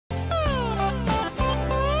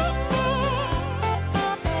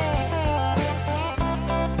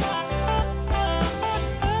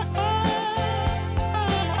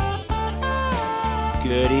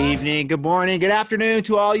Good evening, good morning, good afternoon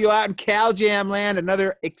to all you out in Cal Jam land.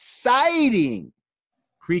 Another exciting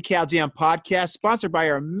pre-Cal Jam podcast sponsored by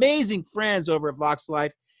our amazing friends over at Vox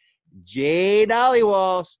Life. Jay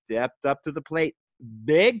Dollywall stepped up to the plate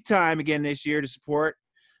big time again this year to support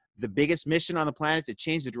the biggest mission on the planet to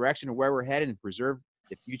change the direction of where we're headed and preserve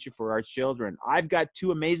the future for our children. I've got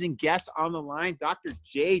two amazing guests on the line, Dr.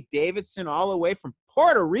 Jay Davidson, all the way from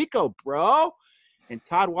Puerto Rico, bro. And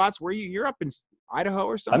Todd Watts, where you're up in Idaho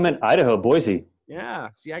or something? I'm in Idaho, Boise. Yeah,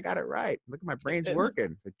 see, I got it right. Look at my brain's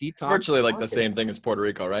working. The detox. It's virtually like the same thing as Puerto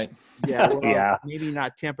Rico, right? Yeah, well, Yeah. maybe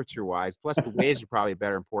not temperature-wise. Plus, the waves are probably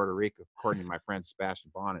better in Puerto Rico, according to my friend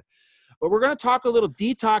Sebastian Bonnet. But we're going to talk a little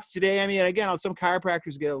detox today. I mean, again, some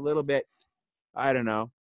chiropractors get a little bit, I don't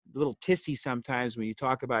know, a little tissy sometimes when you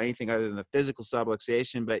talk about anything other than the physical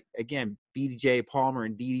subluxation. But again, BJ Palmer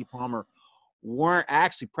and DD Palmer weren't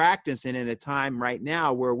actually practicing in a time right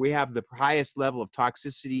now where we have the highest level of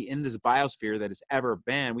toxicity in this biosphere that has ever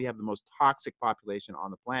been. We have the most toxic population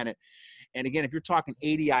on the planet. And again, if you're talking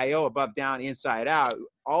ADIO, above, down, inside, out,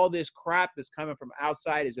 all this crap that's coming from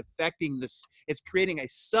outside is affecting this. It's creating a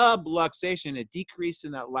subluxation, a decrease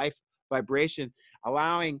in that life vibration,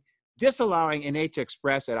 disallowing innate to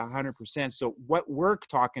express at 100%. So what we're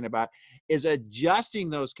talking about is adjusting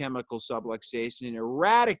those chemical subluxation and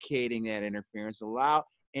eradicating that interference, allow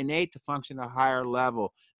innate to function at a higher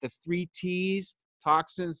level. The 3 T's,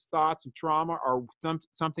 toxins, thoughts, and trauma, are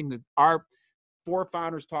something that our 4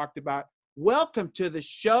 founders talked about. Welcome to the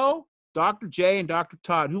show, Dr. J and Dr.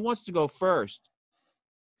 Todd. Who wants to go first?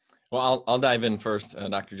 Well, I'll dive in first,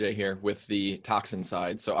 Dr. J here, with the toxin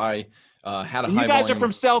side. So I had a And high you guys volume. are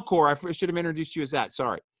from CellCore. I should have introduced you as that.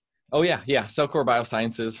 Sorry. Oh, yeah. CellCore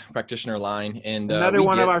Biosciences practitioner line. And Another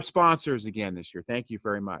one of our sponsors again this year. Thank you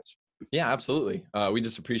very much. Yeah, absolutely. We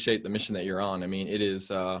just appreciate the mission that you're on. I mean, it is,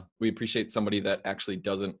 we appreciate somebody that actually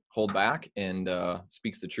doesn't hold back and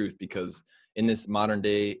speaks the truth, because in this modern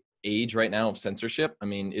day age right now of censorship, I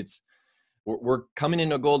mean, we're coming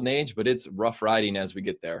into a golden age, but it's rough riding as we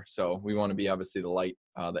get there. So we want to be obviously the light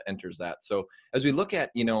that enters that. So as we look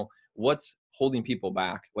at, what's holding people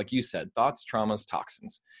back, like you said, thoughts, traumas,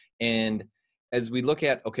 toxins. And as we look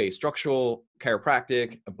at, structural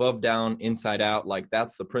chiropractic, above, down, inside out, like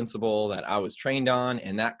that's the principle that I was trained on,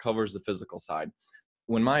 and that covers the physical side.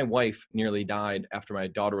 When my wife nearly died after my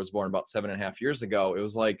daughter was born about 7.5 years ago, it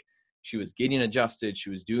was like she was getting adjusted. She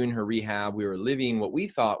was doing her rehab. We were living what we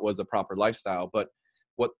thought was a proper lifestyle. But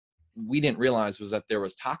what we didn't realize was that there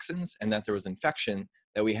was toxins and that there was infection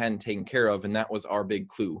that we hadn't taken care of. And that was our big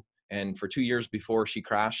clue. And for 2 years before she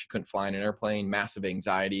crashed, she couldn't fly in an airplane, massive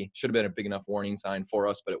anxiety. Should have been a big enough warning sign for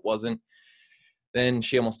us, but it wasn't. Then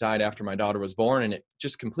she almost died after my daughter was born. And it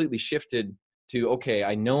just completely shifted to,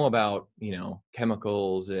 I know about,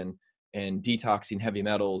 chemicals and detoxing heavy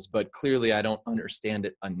metals, but clearly I don't understand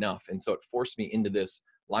it enough. And so it forced me into this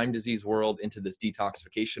Lyme disease world, into this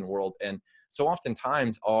detoxification world. And so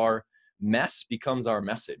oftentimes our mess becomes our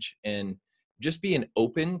message, and just being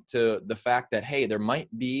open to the fact that, hey, there might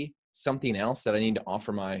be something else that I need to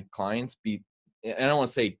offer my clients. And I don't want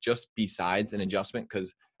to say just besides an adjustment,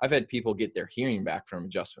 because I've had people get their hearing back from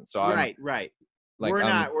adjustments. So right. Like, we're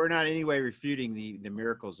not in any way refuting the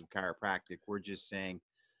miracles of chiropractic. We're just saying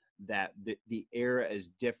that the era is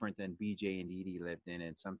different than BJ and Edie lived in,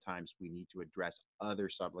 and sometimes we need to address other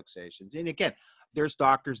subluxations. And again, there's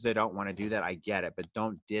doctors that don't want to do that. I get it, but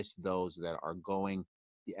don't diss those that are going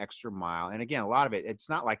the extra mile. And again, a lot of it's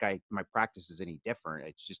not like my practice is any different.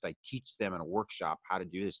 It's just I teach them in a workshop how to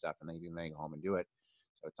do this stuff, and they go home and do it.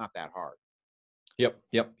 So it's not that hard.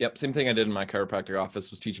 Yep. Same thing I did in my chiropractic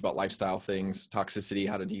office was teach about lifestyle things, toxicity,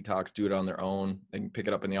 how to detox, do it on their own. They can pick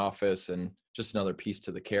it up in the office, and just another piece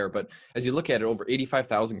to the care. But as you look at it, over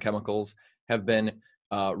 85,000 chemicals have been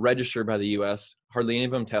registered by the U.S. Hardly any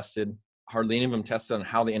of them tested on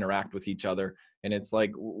how they interact with each other. And it's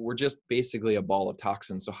like, we're just basically a ball of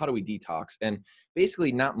toxins. So how do we detox? And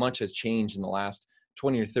basically not much has changed in the last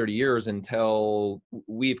 20 or 30 years until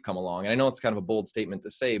we've come along. And I know it's kind of a bold statement to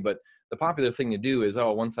say, but the popular thing to do is,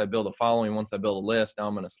 once I build a following, once I build a list, now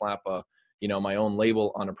I'm going to slap my own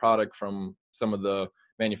label on a product from some of the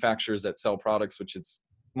manufacturers that sell products, which is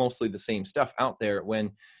mostly the same stuff out there.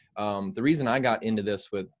 When the reason I got into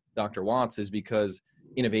this with Dr. Watts is because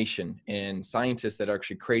innovation and scientists that are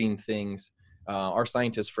actually creating things. Our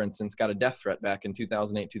scientist, for instance, got a death threat back in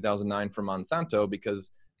 2008, 2009 from Monsanto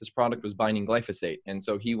because his product was binding glyphosate. And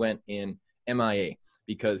so he went in MIA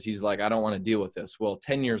because he's like, I don't want to deal with this. Well,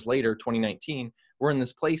 10 years later, 2019, we're in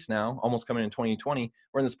this place now, almost coming in 2020,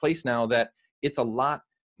 we're in this place now that it's a lot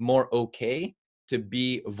more okay to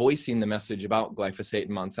be voicing the message about glyphosate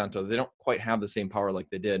and Monsanto. They don't quite have the same power like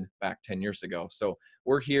they did back 10 years ago. So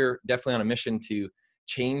we're here definitely on a mission to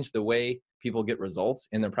change the way people get results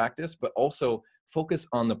in their practice, but also focus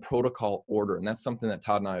on the protocol order. And that's something that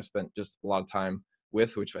Todd and I have spent just a lot of time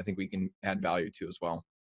with, which I think we can add value to as well.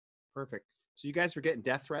 Perfect. So you guys were getting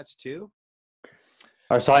death threats too?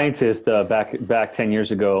 Our scientists back 10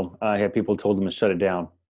 years ago had people told them to shut it down.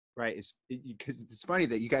 Right. Because it's funny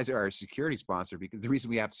that you guys are our security sponsor, because the reason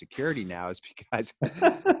we have security now is because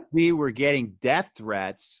we were getting death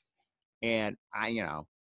threats, and I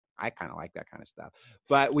kind of like that kind of stuff,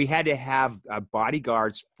 but we had to have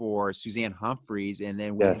bodyguards for Suzanne Humphreys. And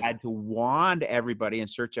then we had to wand everybody and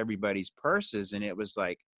search everybody's purses. And it was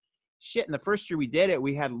like, shit. And the first year we did it,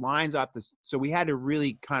 we had lines out so we had to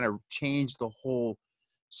really kind of change the whole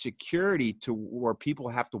security to where people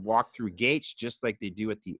have to walk through gates just like they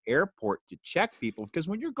do at the airport to check people. Because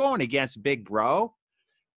when you're going against big bro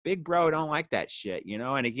don't like that shit,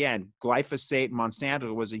 And again, glyphosate,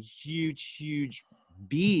 Monsanto was a huge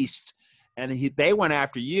beast, and they went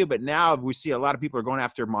after you. But now we see a lot of people are going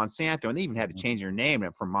after Monsanto, and they even had to change their name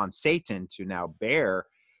from Monsatan to now Bayer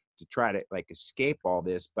to try to escape all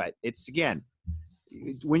this. But it's, again,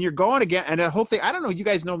 when you're going again, and the whole thing, I don't know, you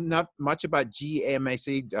guys know not much about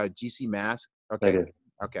GC mask. Okay.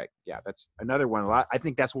 Okay. Yeah. That's another one. I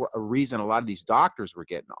think that's a reason a lot of these doctors were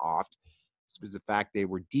getting off, was the fact they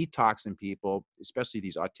were detoxing people, especially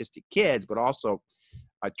these autistic kids, but also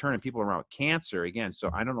turning people around with cancer again. So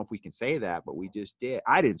I don't know if we can say that, but we just did.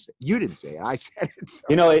 You didn't say it. I said it.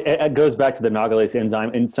 So. It goes back to the nagalase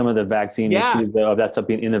enzyme in some of the vaccine issues of that stuff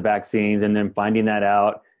being in the vaccines, and then finding that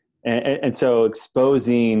out. And so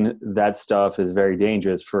exposing that stuff is very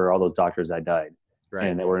dangerous for all those doctors that died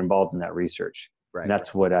and that were involved in that research. Right. And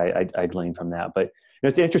that's what I gleaned from that. But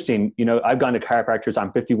it's interesting. I've gone to chiropractors.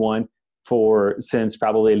 I'm 51 since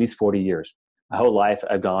probably at least 40 years. My whole life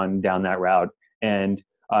I've gone down that route. And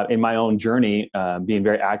in my own journey, being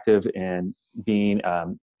very active and being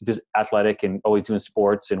just athletic and always doing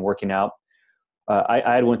sports and working out, I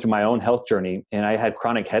had went through my own health journey, and I had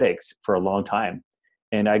chronic headaches for a long time.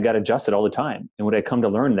 And I got adjusted all the time. And when I come to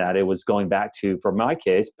learn that, it was going back to, for my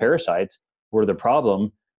case, parasites were the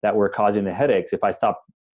problem that were causing the headaches. If I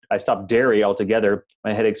stopped dairy altogether,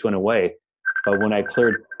 my headaches went away. But when I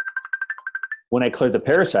cleared the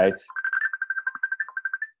parasites,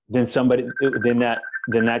 then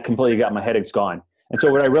that completely got my headaches gone. And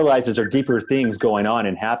so what I realized is there are deeper things going on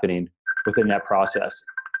and happening within that process.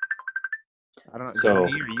 I don't know. Is that me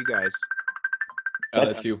or you guys?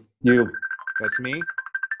 That's you. You. That's me?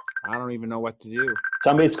 I don't even know what to do.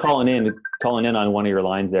 Somebody's calling in on one of your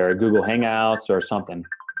lines there, Google Hangouts or something.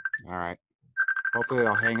 All right. Hopefully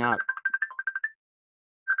they'll hang up.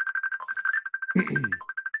 It's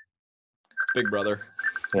Big Brother.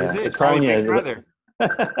 Yeah, it's probably Big Brother. All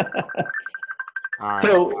right.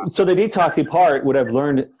 So the detoxing part, what I've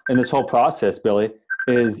learned in this whole process, Billy,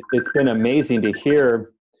 is it's been amazing to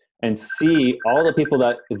hear and see all the people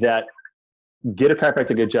that get a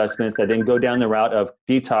chiropractic adjustments, that then go down the route of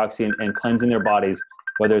detoxing and cleansing their bodies,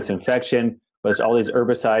 whether it's infection, whether it's all these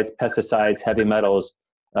herbicides, pesticides, heavy metals,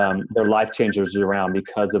 they're life changers around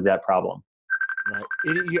because of that problem. Right.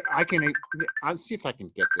 I'll see if I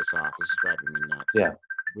can get this off. This is driving me nuts. Yeah.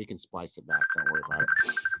 We can splice it back. Don't worry about it.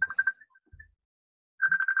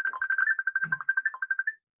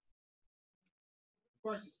 Of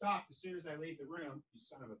course, it stopped as soon as I leave the room. You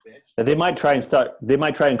son of a bitch. They might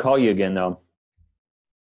try and call you again, though.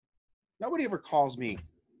 Nobody ever calls me. Okay.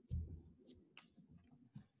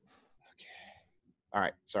 All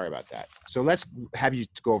right. Sorry about that. So let's have you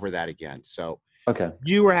go over that again. So okay.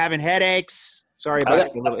 You were having headaches. Sorry about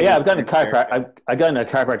it. I've gotten a chiropractor. I've gotten a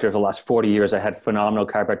chiropractor for the last 40 years. I had phenomenal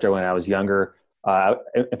chiropractor when I was younger.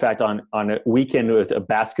 In fact, on a weekend with a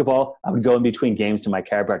basketball, I would go in between games to my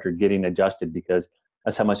chiropractor getting adjusted, because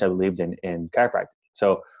that's how much I believed in chiropractic.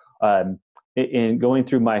 So in going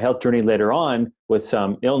through my health journey later on with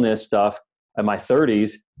some illness stuff in my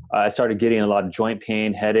 30s, I started getting a lot of joint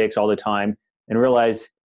pain, headaches all the time, and realized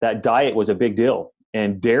that diet was a big deal.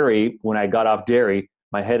 And dairy, when I got off dairy,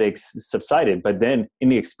 my headaches subsided. But then in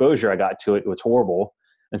the exposure I got to it, it was horrible.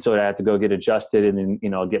 And so I had to go get adjusted and then,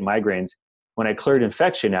 get migraines. When I cleared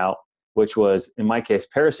infection out, which was in my case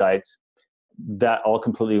parasites, that all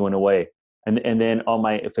completely went away. And then all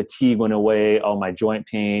my fatigue went away, all my joint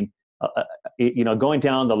pain, going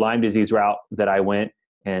down the Lyme disease route that I went,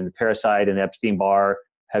 and the parasite and Epstein-Barr,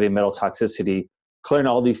 heavy metal toxicity, clearing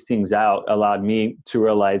all these things out allowed me to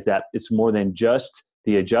realize that it's more than just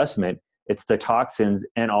the adjustment. It's the toxins,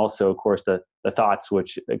 and also, of course, the thoughts,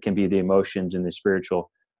 which can be the emotions and the spiritual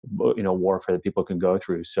warfare that people can go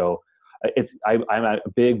through. So I'm a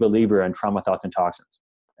big believer in trauma, thoughts, and toxins.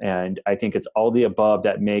 And I think it's all the above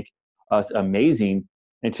that make us amazing.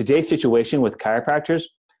 In today's situation with chiropractors,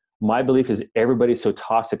 my belief is everybody's so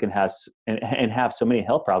toxic and have so many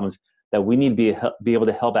health problems that we need to be able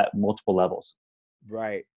to help at multiple levels.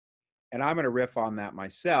 Right. And I'm going to riff on that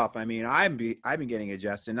myself. I mean, I've been getting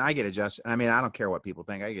adjusted, and I get adjusted. I mean, I don't care what people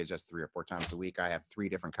think. I get adjusted 3 or 4 times a week. I have 3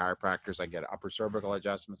 different chiropractors. I get upper cervical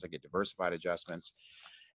adjustments. I get diversified adjustments.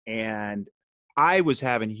 And I was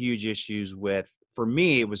having huge issues for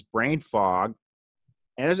me, it was brain fog.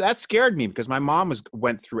 And that scared me because my mom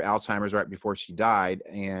went through Alzheimer's right before she died.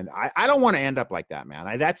 And I don't want to end up like that,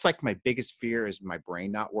 man. That's like my biggest fear is my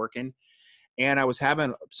brain not working. And I was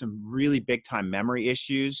having some really big time memory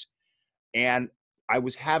issues. And I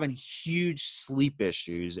was having huge sleep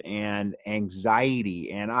issues and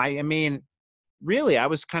anxiety. And I mean, really, I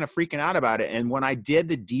was kind of freaking out about it. And when I did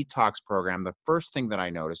the detox program, the first thing that I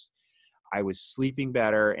noticed, I was sleeping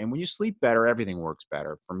better. And when you sleep better, everything works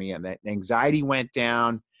better for me. And the anxiety went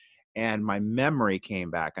down and my memory came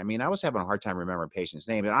back. I mean, I was having a hard time remembering patients'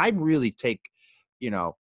 names. And I really take,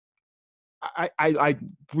 I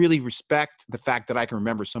really respect the fact that I can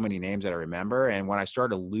remember so many names that I remember. And when I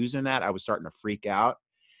started losing that, I was starting to freak out.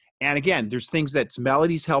 And again, there's things that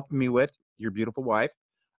Melody's helping me with, your beautiful wife.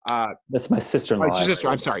 That's my sister-in-law. Sister,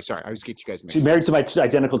 I'm sorry. I always get you guys mixed up. She's married to my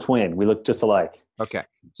identical twin. We look just alike. Okay.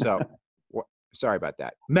 So sorry about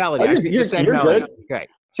that. Melody. Oh, you're Melody. Good. Okay.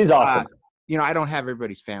 She's awesome. I don't have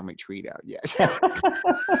everybody's family tree out yet.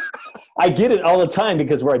 I get it all the time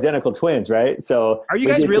because we're identical twins, right? So are you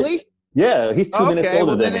guys really? Yeah, he's 2 minutes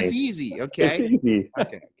older than me. Then it's easy. Okay. It's easy.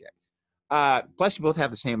 Okay. Plus, you both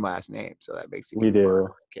have the same last name, so that makes it. We do.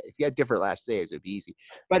 Okay. If you had different last names, it'd be easy.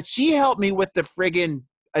 But she helped me with the friggin'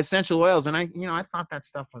 essential oils, and I thought that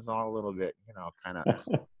stuff was all a little bit, kind of.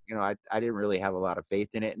 I didn't really have a lot of faith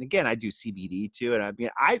in it. And again, I do CBD too, and I mean,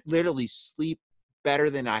 I literally sleep better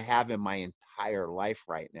than I have in my entire life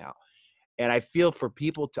right now. And I feel for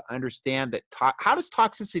people to understand that how does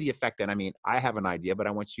toxicity affect that? I mean, I have an idea, but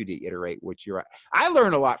I want you to iterate what I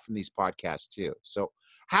learn a lot from these podcasts too. So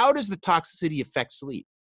how does the toxicity affect sleep,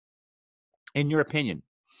 in your opinion?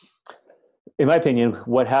 In my opinion,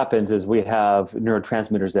 what happens is we have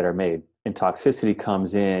neurotransmitters that are made, and toxicity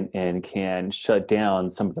comes in and can shut down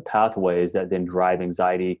some of the pathways that then drive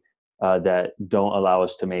anxiety, that don't allow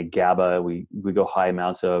us to make GABA. We go high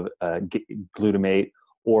amounts of glutamate,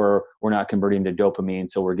 or we're not converting to dopamine,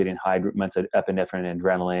 so we're getting high amounts of epinephrine and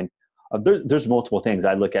adrenaline. There's multiple things.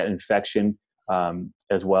 I look at infection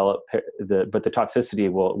as well, but the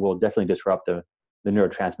toxicity will definitely disrupt the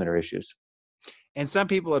neurotransmitter issues. And some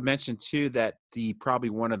people have mentioned too that probably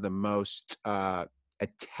one of the most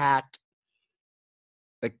attacked,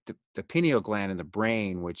 like the pineal gland in the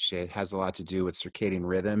brain, which has a lot to do with circadian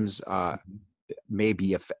rhythms,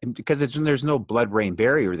 maybe because there's no blood-brain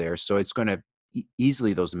barrier there, so it's going to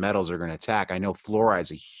easily, those metals are going to attack. I know fluoride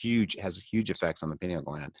has huge effects on the pineal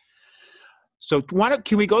gland. So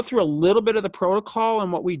can we go through a little bit of the protocol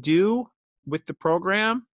and what we do with the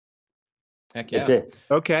program? Heck yeah.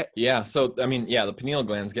 Okay. Yeah. So, I mean, the pineal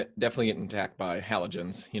glands definitely getting attacked by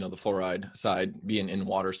halogens, the fluoride side being in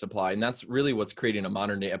water supply. And that's really what's creating a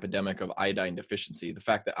modern day epidemic of iodine deficiency. The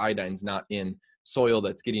fact that iodine's not in soil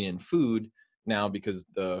that's getting in food now because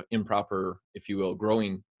the improper, if you will,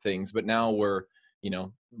 growing things. But now we're,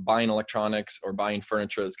 buying electronics or buying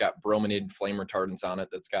furniture that's got brominated flame retardants on it,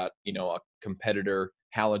 that's got, a competitor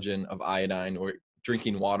halogen of iodine, or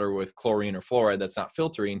drinking water with chlorine or fluoride that's not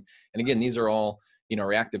filtering. And again, these are all,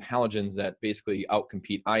 reactive halogens that basically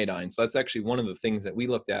outcompete iodine. So that's actually one of the things that we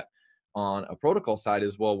looked at on a protocol side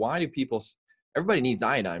is, well, why do everybody needs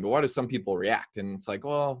iodine, but why do some people react? And it's like,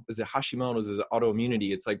 well, is it Hashimoto's? Is it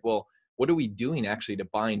autoimmunity? It's like, well, what are we doing actually to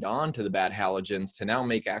bind on to the bad halogens to now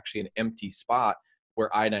make actually an empty spot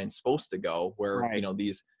where iodine's supposed to go, where, right,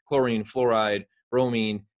 these chlorine, fluoride,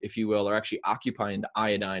 bromine, if you will, are actually occupying the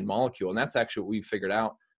iodine molecule. And that's actually what we figured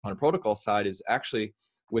out on a protocol side is actually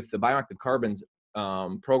with the bioactive carbons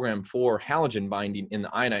program for halogen binding in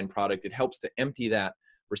the iodine product, it helps to empty that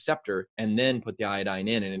receptor and then put the iodine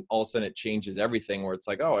in. And all of a sudden it changes everything where it's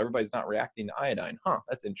like, oh, everybody's not reacting to iodine.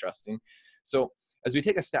 That's interesting. So as we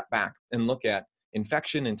take a step back and look at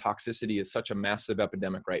infection and toxicity is such a massive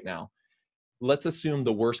epidemic right now. Let's assume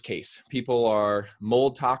the worst case. People are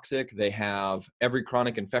mold toxic. They have every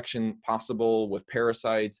chronic infection possible with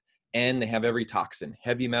parasites, and they have every toxin,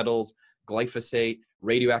 heavy metals, glyphosate,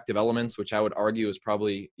 radioactive elements, which I would argue is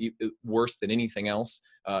probably worse than anything else,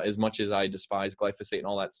 as much as I despise glyphosate and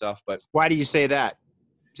all that stuff. But why do you say that?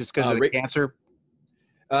 Just because of the cancer?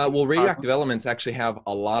 Well, radioactive elements actually have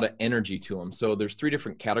a lot of energy to them. So there's 3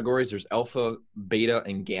 different categories. There's alpha, beta,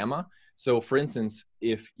 and gamma. So for instance,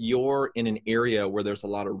 if you're in an area where there's a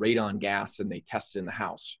lot of radon gas and they test it in the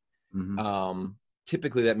house,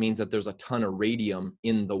 typically that means that there's a ton of radium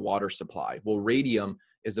in the water supply. Well, radium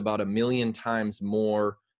is about 1 million times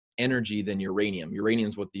more energy than uranium. Uranium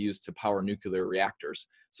is what they use to power nuclear reactors.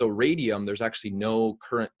 So radium, there's actually no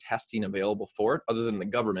current testing available for it other than the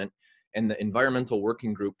government. And the Environmental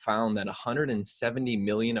Working Group found that 170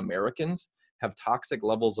 million Americans have toxic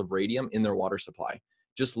levels of radium in their water supply.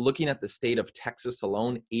 Just looking at the state of Texas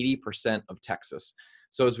alone, 80% of Texas.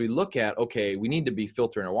 So as we look at, okay, we need to be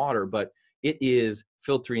filtering our water, but it is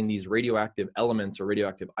filtering these radioactive elements or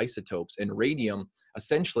radioactive isotopes. And radium,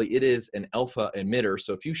 essentially, it is an alpha emitter.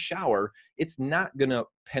 So if you shower, it's not going to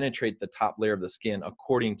penetrate the top layer of the skin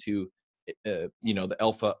according to the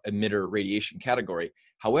alpha emitter radiation category.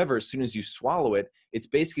 However, as soon as you swallow it, it's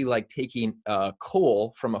basically like taking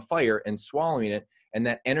coal from a fire and swallowing it, and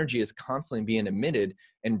that energy is constantly being emitted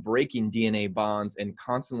and breaking DNA bonds and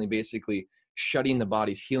constantly basically shutting the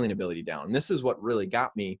body's healing ability down. And this is what really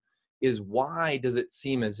got me, is why does it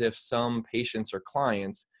seem as if some patients or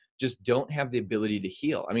clients just don't have the ability to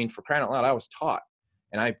heal? I mean, for crying out loud, I was taught,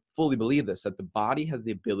 and I fully believe this, that the body has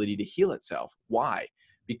the ability to heal itself. Why?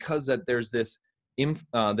 Because that there's this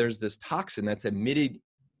toxin that's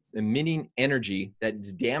emitting energy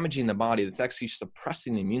that's damaging the body, that's actually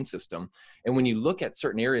suppressing the immune system. And when you look at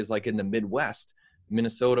certain areas like in the Midwest,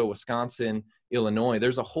 Minnesota, Wisconsin, Illinois,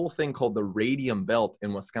 there's a whole thing called the radium belt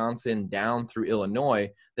in Wisconsin down through Illinois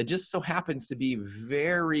that just so happens to be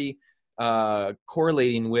very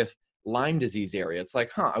correlating with Lyme disease area. It's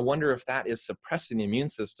like, I wonder if that is suppressing the immune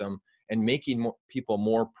system and making people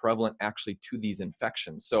more prevalent actually to these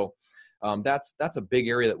infections. So that's a big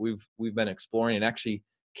area that we've been exploring, and actually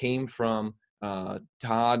came from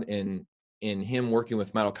Todd and him working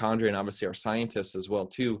with mitochondria, and obviously our scientists as well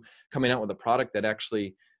too, coming out with a product that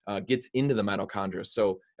actually gets into the mitochondria.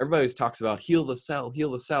 So everybody always talks about heal the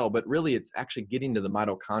cell, but really it's actually getting to the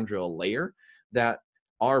mitochondrial layer that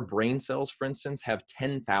our brain cells, for instance, have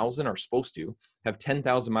 10,000, are supposed to have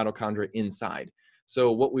 10,000 mitochondria inside.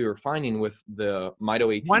 So what we were finding with the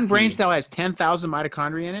mito-ATP... One brain cell has 10,000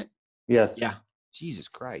 mitochondria in it? Yes. Yeah. Jesus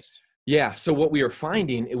Christ. Yeah. So what we were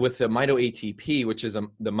finding with the mito-ATP, which is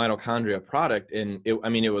the mitochondria product, and it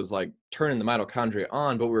was like turning the mitochondria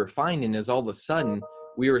on, but what we were finding is all of a sudden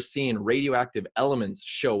we were seeing radioactive elements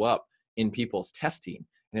show up in people's testing.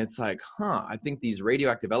 And it's like, I think these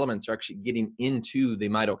radioactive elements are actually getting into the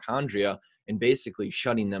mitochondria and basically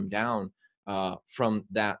shutting them down from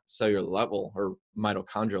that cellular level, or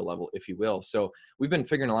mitochondrial level, if you will. So we've been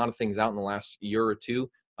figuring a lot of things out in the last year or two,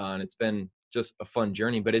 and it's been just a fun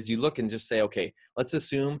journey. But as you look and just say, okay, let's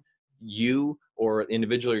assume you or the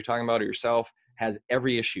individual you're talking about or yourself has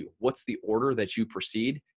every issue. What's the order that you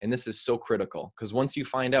proceed? And this is so critical, because once you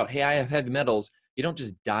find out, hey, I have heavy metals, you don't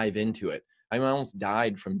just dive into it. I almost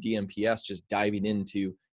died from DMPS just diving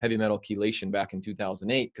into heavy metal chelation back in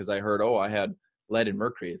 2008 because I heard, I had lead and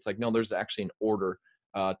mercury. It's like, no, there's actually an order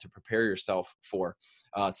to prepare yourself for.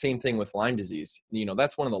 Same thing with Lyme disease.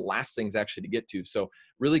 That's one of the last things actually to get to. So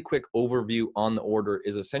really quick overview on the order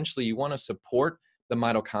is essentially you want to support the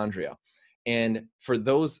mitochondria. And for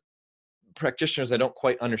those practitioners that don't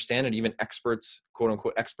quite understand it, even experts, quote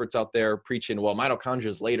unquote experts out there preaching, well, mitochondria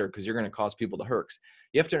is later because you're going to cause people to herx.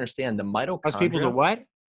 You have to understand the mitochondria. Cause people to what?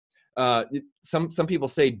 Some people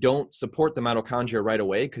say don't support the mitochondria right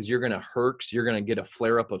away because you're going to herx, you're going to get a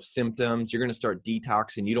flare up of symptoms, you're going to start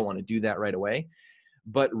detoxing. You don't want to do that right away.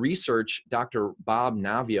 But research, Dr. Bob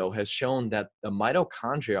Navio has shown that the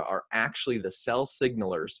mitochondria are actually the cell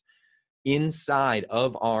signalers inside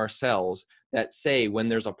of our cells that say when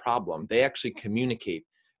there's a problem. They actually communicate,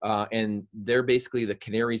 and they're basically the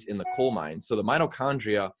canaries in the coal mine. So the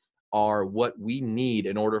mitochondria are what we need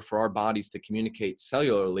in order for our bodies to communicate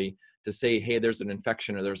cellularly to say, hey, there's an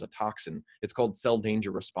infection or there's a toxin. It's called cell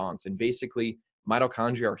danger response. And basically,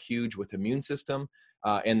 mitochondria are huge with immune system,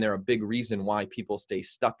 and they're a big reason why people stay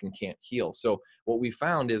stuck and can't heal. So what we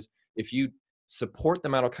found is if you support the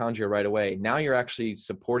mitochondria right away, now you're actually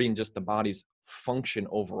supporting just the body's function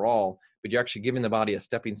overall, but you're actually giving the body a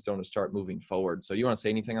stepping stone to start moving forward. So you want to say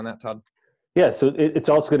anything on that, Todd? Yeah, so it's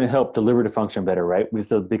also going to help the liver to function better, right?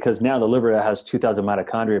 Because now the liver that has 2,000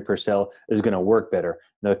 mitochondria per cell is going to work better.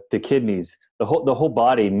 The kidneys, the whole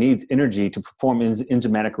body needs energy to perform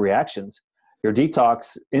enzymatic reactions. Your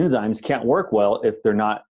detox enzymes can't work well if they're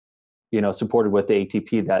not, supported with the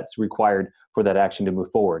ATP that's required for that action to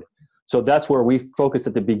move forward. So that's where we focus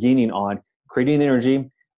at the beginning on creating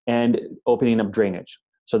energy and opening up drainage.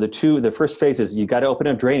 So the first phase is you got to open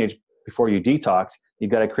up drainage before you detox. You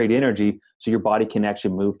got to create energy so your body can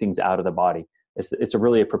actually move things out of the body. It's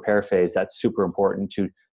really a prepare phase that's super important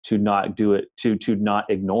to not do it, to not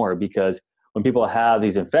ignore, because when people have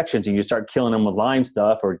these infections and you start killing them with Lyme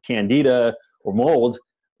stuff or candida or mold,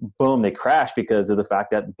 boom, they crash because of the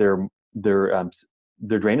fact that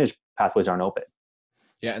their drainage pathways aren't open.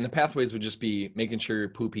 Yeah, and the pathways would just be making sure you're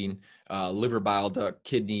pooping, liver, bile duct,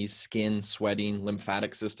 kidneys, skin, sweating,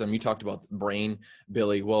 lymphatic system. You talked about the brain,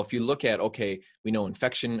 Billy. Well, if you look at, okay, we know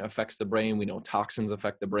infection affects the brain, we know toxins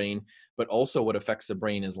affect the brain, but also what affects the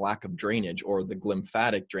brain is lack of drainage, or the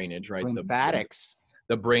lymphatic drainage, right? Lymphatics.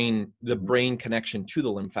 The brain connection to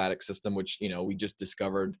the lymphatic system, which, we just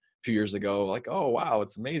discovered a few years ago, like, oh, wow,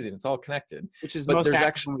 it's amazing. It's all connected. Which is but most there's active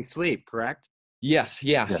actually when we sleep, correct? Yes.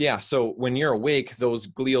 So when you're awake, those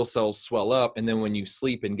glial cells swell up, and then when you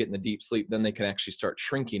sleep and get in the deep sleep, then they can actually start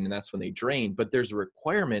shrinking, and that's when they drain. But there's a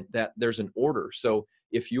requirement that there's an order. So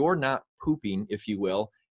if you're not pooping, if you will,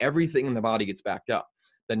 everything in the body gets backed up.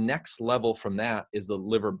 The next level from that is the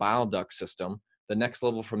liver bile duct system. The next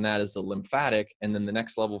level from that is the lymphatic, and then the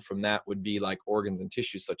next level from that would be like organs and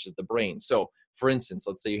tissues such as the brain. So for instance,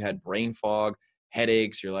 let's say you had brain fog,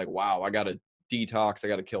 headaches, you're like, wow, I got to detox, I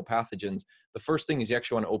got to kill pathogens. The first thing is you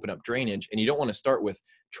actually want to open up drainage, and you don't want to start with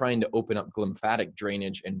trying to open up lymphatic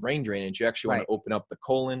drainage and brain drainage. You actually want to open up the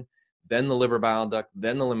colon, then the liver bile duct,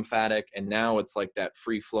 then the lymphatic, and now it's like that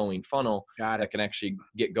free flowing funnel that can actually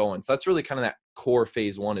get going. So that's really kind of that core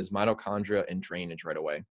phase one, is mitochondria and drainage right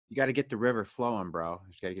away. You got to get the river flowing, bro.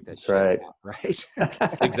 You got to get that shit out, right?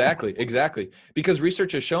 Exactly. Because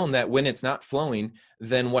research has shown that when it's not flowing,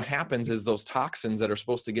 then what happens is those toxins that are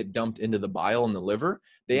supposed to get dumped into the bile in the liver,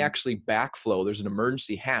 they actually backflow. There's an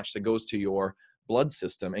emergency hatch that goes to your blood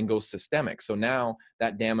system and goes systemic. So now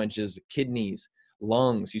that damages kidneys,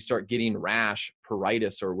 lungs. You start getting rash,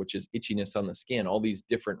 pruritus, or which is itchiness on the skin, all these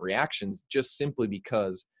different reactions, just simply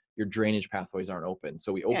because your drainage pathways aren't open.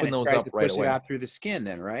 So we open those up right away. Push it out through the skin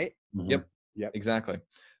then, right? Mm-hmm. Yep, exactly.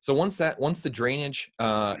 So once the drainage,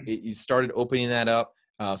 you started opening that up,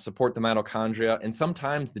 support the mitochondria, and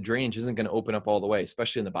sometimes the drainage isn't going to open up all the way,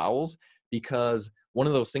 especially in the bowels, because one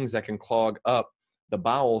of those things that can clog up the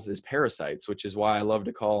bowels is parasites, which is why I love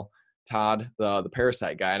to call Todd the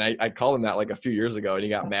parasite guy. And I called him that like a few years ago, and he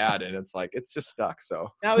got mad, and it's like, it's just stuck. So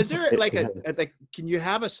now, is there like can you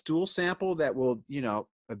have a stool sample that will,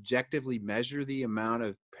 objectively measure the amount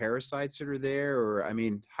of parasites that are there? Or, I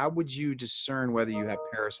mean, how would you discern whether you have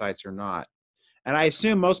parasites or not? And I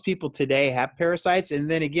assume most people today have parasites. And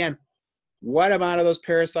then again, what amount of those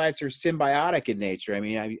parasites are symbiotic in nature? I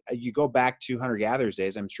mean, you go back to hunter-gatherers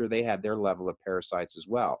days, I'm sure they had their level of parasites as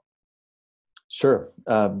well. Sure.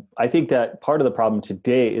 I think that part of the problem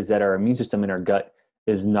today is that our immune system in our gut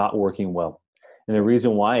is not working well. And the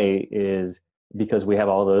reason why is because we have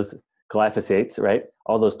all those glyphosates, right?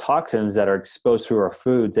 All those toxins that are exposed through our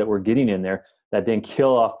foods that we're getting in there that then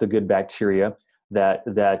kill off the good bacteria that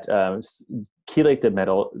chelate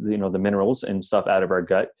the the minerals and stuff out of our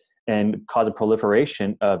gut and cause a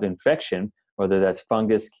proliferation of infection, whether that's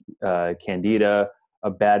fungus, candida, a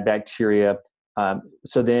bad bacteria.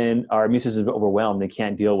 So then our immune system is overwhelmed. They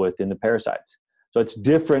can't deal with the parasites. So it's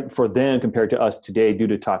different for them compared to us today due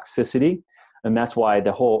to toxicity. And that's why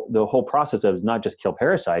the whole process of is not just kill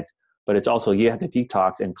parasites, but it's also you have to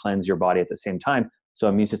detox and cleanse your body at the same time. So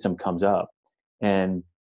immune system comes up. And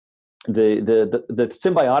the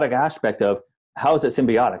symbiotic aspect of how is it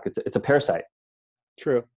symbiotic? It's a parasite.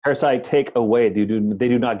 True. Parasite take away. They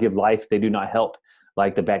do not give life. They do not help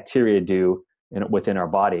like the bacteria do within our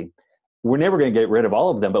body. We're never going to get rid of all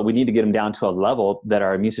of them, but we need to get them down to a level that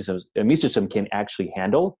our immune system can actually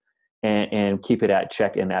handle and keep it at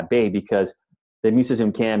check and at bay, because the immune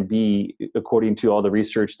system can be, according to all the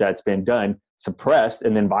research that's been done, suppressed,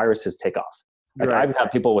 and then viruses take off. Like right. I've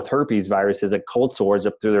had people with herpes viruses, that cold sores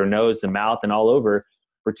up through their nose and mouth and all over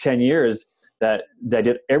for 10 years that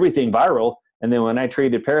did everything viral. And then when I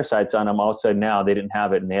treated parasites on them, all of a sudden now they didn't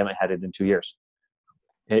have it, and they haven't had it in 2 years.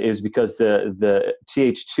 It was because the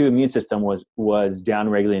Th2 immune system was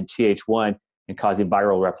downregulating Th1 and causing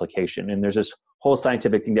viral replication. And there's this whole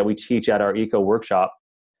scientific thing that we teach at our eco workshop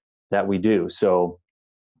that we do. So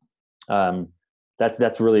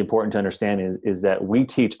that's really important to understand is that we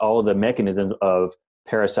teach all of the mechanisms of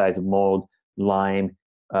parasites, mold, Lyme,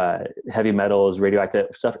 heavy metals,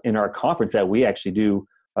 radioactive stuff in our conference that we actually do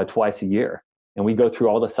twice a year. And we go through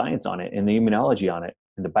all the science on it and the immunology on it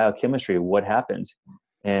and the biochemistry, what happens.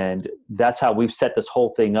 And that's how we've set this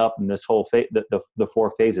whole thing up, and this whole the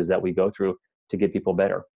 4 phases that we go through to get people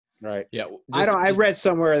better. Right. Yeah. I read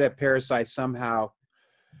somewhere that parasites somehow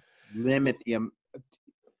limit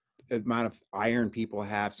amount of iron people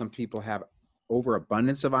have. Some people have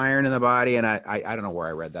overabundance of iron in the body. And I don't know where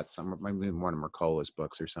I read that somewhere, maybe in one of Mercola's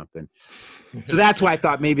books or something. So that's why I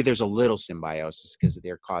thought maybe there's a little symbiosis, because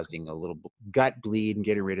they're causing a little gut bleed and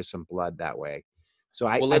getting rid of some blood that way. So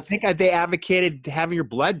I think they advocated having your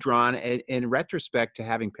blood drawn in retrospect to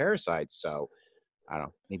having parasites. So I don't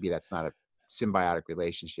know, maybe that's not a symbiotic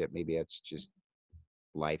relationship. Maybe it's just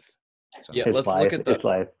life. So. Yeah, let's look at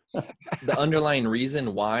the underlying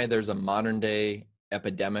reason why there's a modern day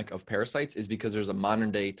epidemic of parasites is because there's a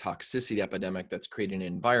modern day toxicity epidemic that's creating an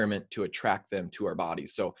environment to attract them to our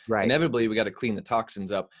bodies. So inevitably we got to clean the toxins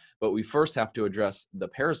up, but we first have to address the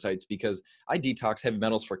parasites, because I detoxed heavy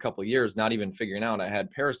metals for a couple of years, not even figuring out I had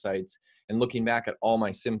parasites, and looking back at all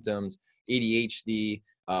my symptoms, ADHD,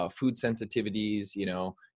 food sensitivities,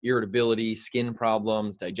 irritability, skin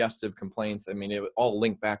problems, digestive complaints. I mean, it all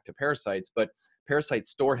linked back to parasites, but parasites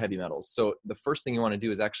store heavy metals. So the first thing you want to do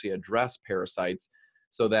is actually address parasites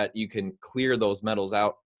so that you can clear those metals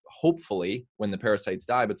out, hopefully, when the parasites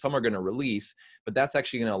die. But some are going to release, but that's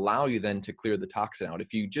actually going to allow you then to clear the toxin out.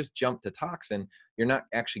 If you just jump to toxin, you're not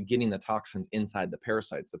actually getting the toxins inside the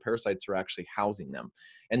parasites. The parasites are actually housing them.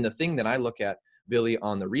 And the thing that I look at, Billy,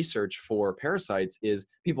 on the research for parasites is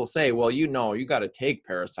people say, well, you got to take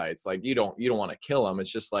parasites. Like you don't want to kill them.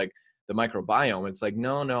 It's just like the microbiome. It's like,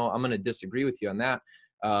 no, I'm going to disagree with you on that.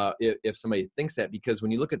 If somebody thinks that, because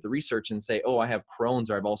when you look at the research and say, oh, I have Crohn's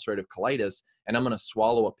or I have ulcerative colitis, and I'm going to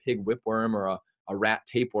swallow a pig whipworm or a rat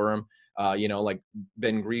tapeworm, like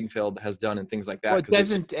Ben Greenfield has done and things like that. Well,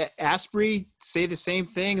 doesn't Asprey say the same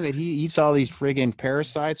thing, that he eats all these friggin'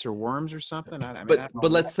 parasites or worms or something?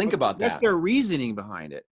 But let's think about that. What's their reasoning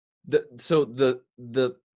behind it?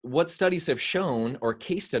 What studies have shown, or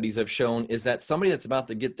case studies have shown, is that somebody that's about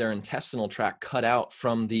to get their intestinal tract cut out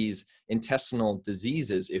from these intestinal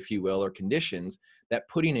diseases, if you will, or conditions, that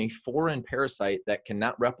putting a foreign parasite that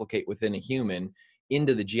cannot replicate within a human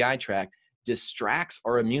into the GI tract distracts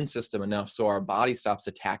our immune system enough so our body stops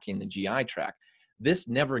attacking the GI tract. This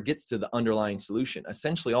never gets to the underlying solution.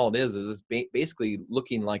 Essentially, all it is it's basically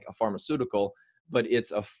looking like a pharmaceutical, but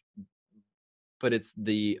it's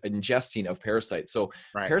the ingesting of parasites. So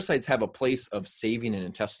parasites have a place of saving an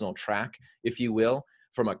intestinal tract, if you will,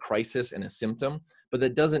 from a crisis and a symptom, but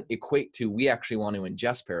that doesn't equate to we actually want to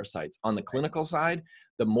ingest parasites. On the clinical side,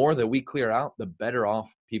 the more that we clear out, the better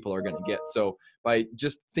off people are going to get. So by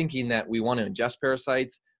just thinking that we want to ingest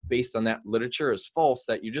parasites based on that literature is false,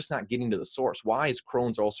 that you're just not getting to the source. Why is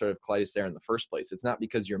Crohn's or ulcerative colitis there in the first place? It's not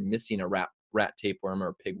because you're missing a rat tapeworm or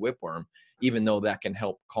a pig whipworm, even though that can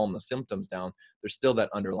help calm the symptoms down. There's still that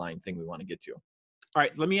underlying thing we want to get to. All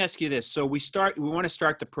right, let me ask you this. So we want to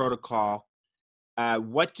start the protocol.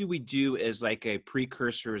 What do we do as like a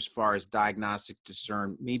precursor as far as diagnostic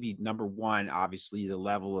discern? Maybe number one, obviously the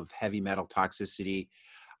level of heavy metal toxicity.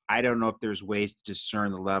 I don't know if there's ways to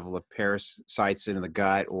discern the level of parasites in the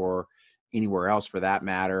gut or anywhere else for that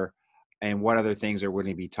matter. And what other things are going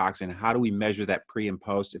to be toxic? And how do we measure that pre and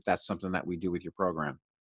post if that's something that we do with your program?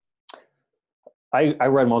 I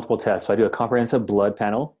run multiple tests. So I do a comprehensive blood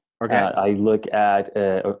panel. Okay. I look at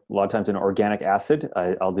a lot of times an organic acid.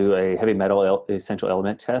 I'll do a heavy metal essential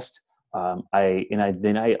element test.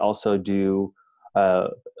 I also do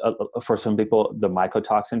for some people the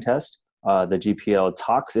mycotoxin test, the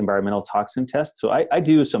GPL environmental toxin test. So I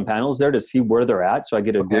do some panels there to see where they're at, so I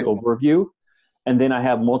get a good overview. And then I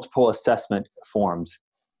have multiple assessment forms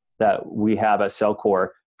that we have at CellCore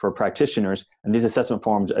for practitioners, and these assessment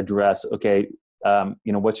forms address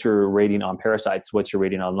what's your rating on parasites? What's your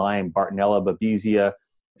rating on Lyme, Bartonella, Babesia,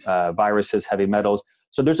 viruses, heavy metals?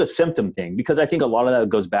 So there's a symptom thing, because I think a lot of that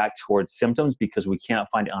goes back towards symptoms because we can't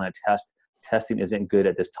find it on a test. Testing isn't good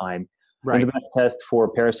at this time. Right. And the best test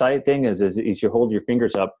for parasite thing is you hold your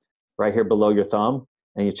fingers up right here below your thumb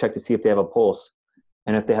and you check to see if they have a pulse.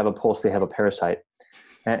 And if they have a pulse, they have a parasite.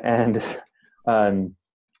 And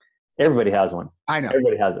everybody has one. I know.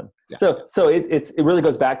 Everybody has them. Yeah. So it really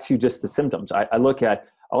goes back to just the symptoms. I look at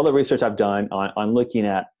all the research I've done on looking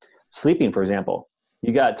at sleeping, for example.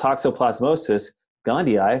 You got toxoplasmosis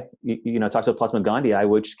gondii, Toxoplasma gondii,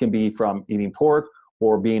 which can be from eating pork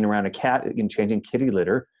or being around a cat and changing kitty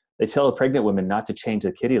litter. They tell pregnant women not to change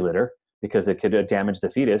the kitty litter because it could damage the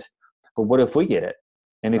fetus. But what if we get it?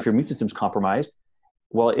 And if your immune system's compromised,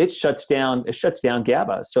 well, it shuts down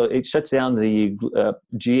GABA. So it shuts down the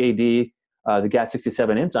GAD, the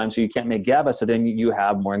GAT67 enzyme, so you can't make GABA. So then you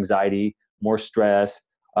have more anxiety, more stress.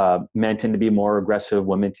 Men tend to be more aggressive.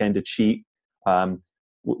 Women tend to cheat,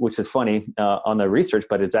 which is funny on the research,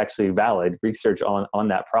 but it's actually valid research on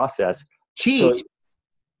that process. Cheat? So,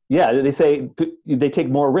 Yeah, they say they take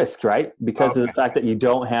more risk, right? Because of the fact that you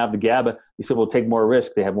don't have the GABA, these people take more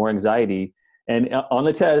risk. They have more anxiety. And on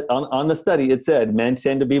the test, on the study, it said men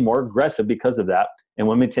tend to be more aggressive because of that, and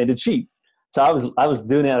women tend to cheat. So I was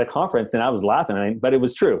doing it at a conference, and I was laughing, but it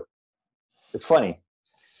was true. It's funny.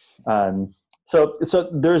 So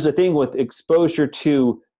there's a thing with exposure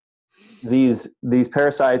to these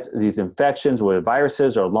parasites, these infections, whether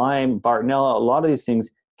viruses or Lyme, Bartonella. A lot of these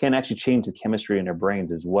things can actually change the chemistry in our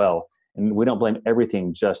brains as well. And we don't blame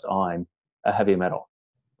everything just on a heavy metal,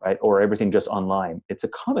 right? Or everything just on Lyme. It's a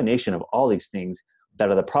combination of all these things that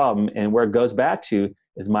are the problem. And where it goes back to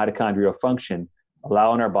is mitochondrial function,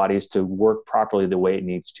 allowing our bodies to work properly the way it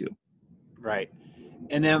needs to. Right.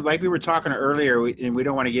 And then, like we were talking earlier, and we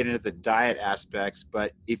don't want to get into the diet aspects,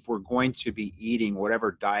 but if we're going to be eating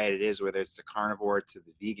whatever diet it is, whether it's the carnivore to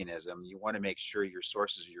the veganism, you want to make sure your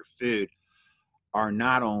sources of your food are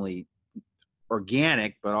not only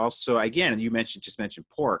organic, but also, again, you just mentioned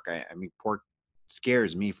pork. I mean, pork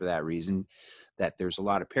scares me for that reason, that there's a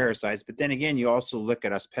lot of parasites. But then again, you also look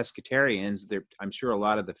at us pescatarians. I'm sure a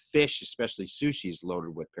lot of the fish, especially sushi, is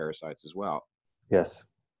loaded with parasites as well. Yes.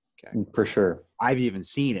 Okay. For sure. I've even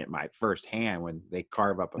seen it my first hand when they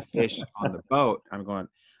carve up a fish on the boat. I'm going,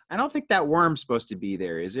 I don't think that worm's supposed to be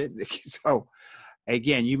there, is it? So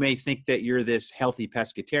again, you may think that you're this healthy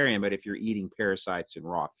pescatarian, but if you're eating parasites and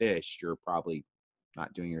raw fish, you're probably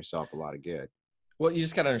not doing yourself a lot of good. Well, you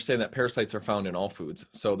just got to understand that parasites are found in all foods.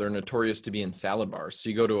 So they're notorious to be in salad bars.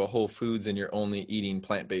 So you go to a Whole Foods and you're only eating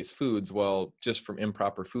plant-based foods. Well, just from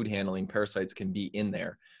improper food handling, parasites can be in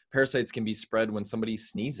there. Parasites can be spread when somebody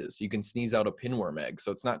sneezes. You can sneeze out a pinworm egg.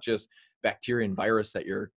 So it's not just bacteria and virus that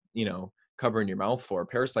you're, covering your mouth for.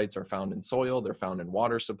 Parasites are found in soil. They're found in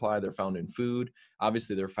water supply. They're found in food.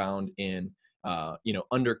 Obviously, they're found in,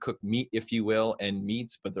 undercooked meat, if you will, and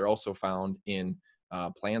meats, but they're also found in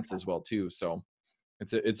plants as well, too. So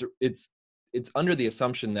it's under the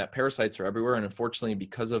assumption that parasites are everywhere, and unfortunately,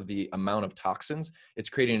 because of the amount of toxins, it's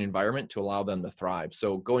creating an environment to allow them to thrive.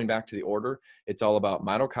 So going back to the order, it's all about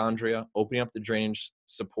mitochondria, opening up the drainage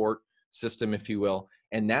support system, if you will,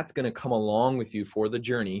 and that's going to come along with you for the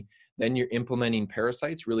journey. Then you're implementing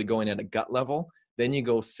parasites, really going at a gut level. Then you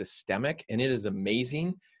go systemic, and it is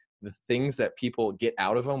amazing the things that people get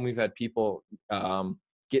out of them. We've had people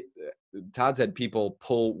Todd's had people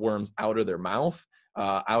pull worms out of their mouth.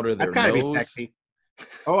 Out of their nose. That's gotta be sexy.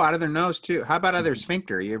 Oh, out of their nose too. How about out of their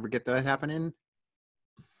sphincter? You ever get that happening?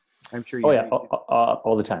 I'm sure you. Oh yeah,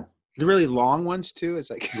 all the time. The really long ones too. It's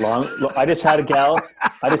like long. I just had a gal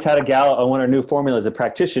on one of our new formulas, a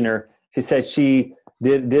practitioner. She said she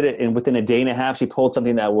did it, and within a day and a half, she pulled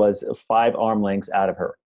something that was 5 arm lengths out of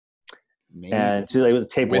her. Man. And she's like, it was a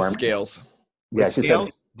tapeworm. With scales. Yeah, she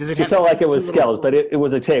said, she felt like it was scales, but it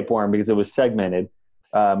was a tapeworm because it was segmented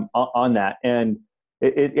on that. And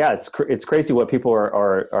it's crazy what people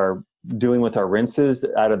are doing with our rinses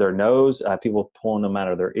out of their nose. People pulling them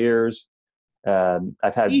out of their ears.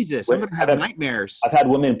 I've had I'm gonna have nightmares. I've had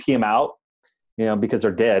women pee them out, because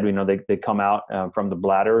they're dead. They come out from the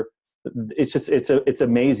bladder. It's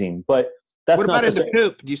amazing. But that's what about in the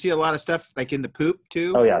poop? Do you see a lot of stuff like in the poop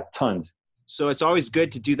too? Oh yeah, tons. So it's always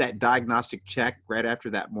good to do that diagnostic check right after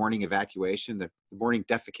that morning evacuation, the morning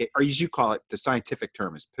defecate, or as you call it, the scientific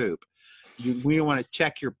term is poop. We don't want to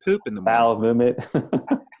check your poop in the morning. Bowel movement.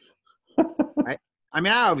 Right? I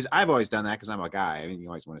mean, I've always done that because I'm a guy. I mean, you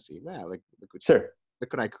always want to see, look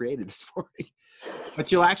what I created this morning.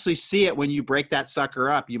 But you'll actually see it when you break that sucker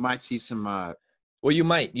up. You might see some. Well, you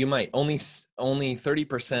might. Only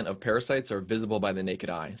 30% of parasites are visible by the naked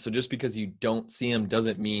eye. So just because you don't see them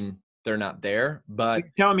doesn't mean they're not there. But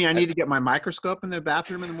you're telling me I need to get my microscope in the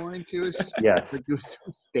bathroom in the morning too? Is just yes. Like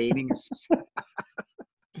staining.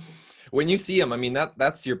 When you see them, I mean,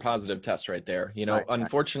 that's your positive test right there. Right.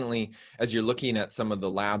 Unfortunately, as you're looking at some of the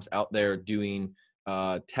labs out there doing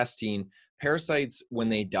testing, parasites, when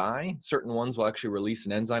they die, certain ones will actually release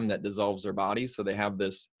an enzyme that dissolves their bodies. So they have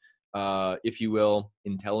this, if you will,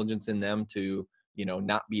 intelligence in them to,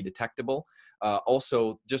 not be detectable.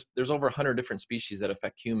 Also, there's over 100 different species that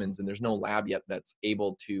affect humans, and there's no lab yet that's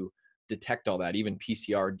able to detect all that, even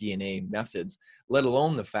PCR, DNA methods, let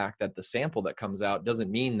alone the fact that the sample that comes out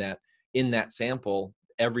doesn't mean that in that sample,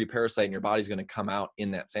 every parasite in your body is going to come out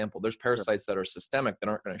in that sample. There's parasites that are systemic that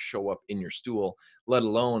aren't going to show up in your stool, let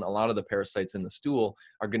alone a lot of the parasites in the stool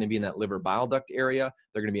are going to be in that liver bile duct area.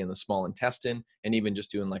 They're going to be in the small intestine, and even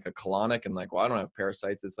just doing like a colonic and like, well, I don't have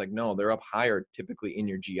parasites. It's like, no, they're up higher typically in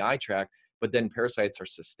your GI tract, but then parasites are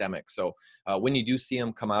systemic. So when you do see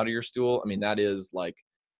them come out of your stool, I mean, that is like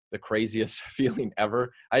the craziest feeling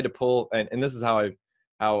ever. I had to pull, and this is how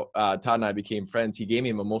how Todd and I became friends. He gave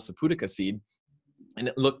me a mimosa pudica seed, and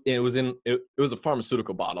it was a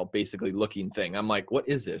pharmaceutical bottle, basically looking thing. I'm like, what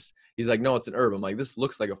is this? He's like, no, it's an herb. I'm like, this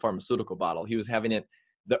looks like a pharmaceutical bottle. He was having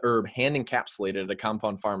the herb hand encapsulated at a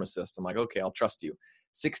compound pharmacist. I'm like, okay, I'll trust you.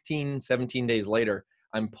 16, 17 days later,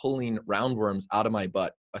 I'm pulling roundworms out of my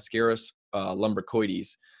butt, Ascaris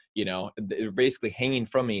lumbricoides. They're basically hanging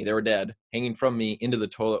from me. They were dead, hanging from me into the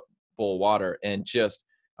toilet bowl water. And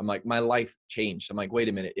I'm like, my life changed. I'm like, wait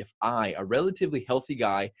a minute. If a relatively healthy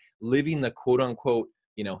guy living the quote unquote,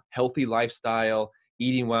 healthy lifestyle,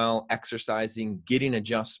 eating well, exercising, getting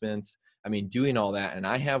adjustments, doing all that, and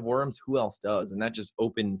I have worms, who else does? And that just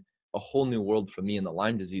opened a whole new world for me in the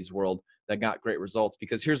Lyme disease world that got great results.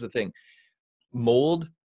 Because here's the thing, mold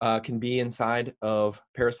can be inside of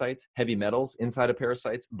parasites, heavy metals inside of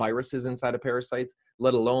parasites, viruses inside of parasites,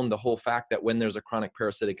 let alone the whole fact that when there's a chronic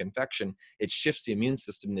parasitic infection, it shifts the immune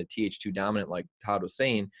system into Th2 dominant, like Todd was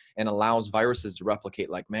saying, and allows viruses to replicate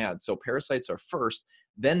like mad. So parasites are first,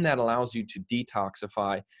 then that allows you to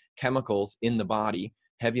detoxify chemicals in the body,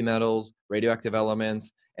 heavy metals, radioactive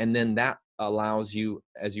elements, and then that allows you,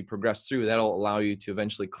 as you progress through, that'll allow you to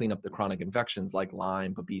eventually clean up the chronic infections like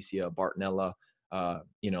Lyme, Babesia, Bartonella,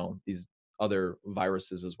 these other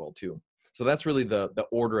viruses as well too. So that's really the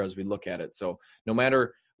order as we look at it. So no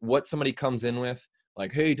matter what somebody comes in with,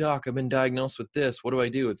 like, hey doc, I've been diagnosed with this, what do I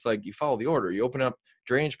do? It's like, you follow the order. You open up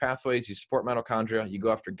drainage pathways, you support mitochondria, you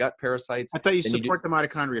go after gut parasites. I thought you support the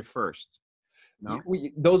mitochondria first. No,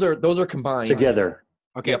 those are combined together.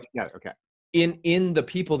 Okay. Yep. Yeah. Okay. In the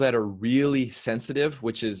people that are really sensitive,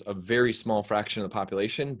 which is a very small fraction of the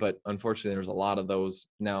population, but unfortunately there's a lot of those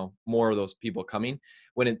now, more of those people coming.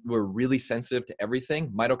 We're really sensitive to everything,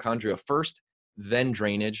 mitochondria first, then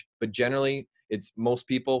drainage. But generally, it's most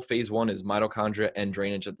people, phase one is mitochondria and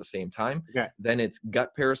drainage at the same time. Okay. Then it's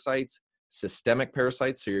gut parasites, systemic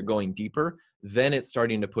parasites, so you're going deeper. Then it's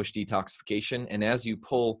starting to push detoxification. And as you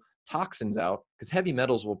pull toxins out, because heavy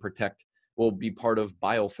metals will be part of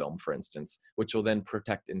biofilm, for instance, which will then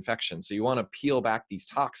protect infection. So you want to peel back these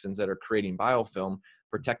toxins that are creating biofilm,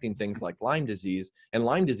 protecting things like Lyme disease. And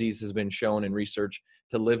Lyme disease has been shown in research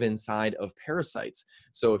to live inside of parasites.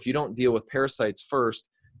 So if you don't deal with parasites first,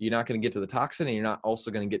 you're not going to get to the toxin, and you're not also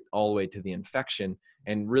going to get all the way to the infection.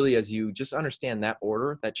 And really, as you just understand that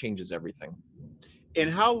order, that changes everything. And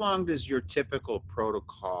how long does your typical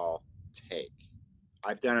protocol take?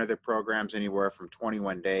 I've done other programs anywhere from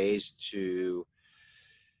 21 days to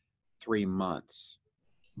 3 months.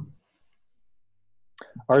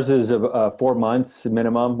 Ours is 4 months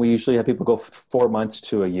minimum. We usually have people go 4 months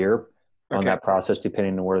to a year on that process,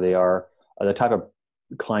 depending on where they are. The type of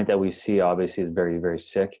client that we see obviously is very, very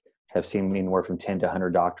sick. Have seen anywhere from 10 to 100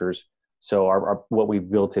 doctors. So what we've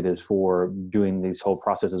built it is for doing these whole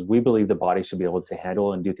processes. We believe the body should be able to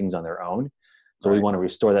handle and do things on their own. So we want to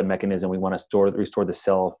restore that mechanism. We want to restore the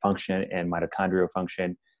cell function and mitochondrial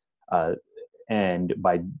function. And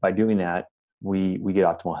by doing that, we get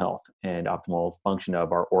optimal health and optimal function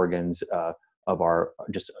of our organs, of our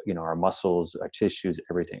our muscles, our tissues,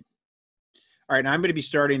 everything. All right, now I'm going to be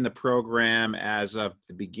starting the program as of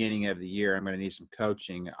the beginning of the year. I'm going to need some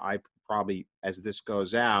coaching. I probably, as this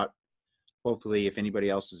goes out, hopefully if anybody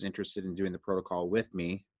else is interested in doing the protocol with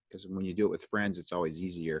me, because when you do it with friends, it's always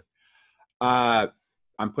easier.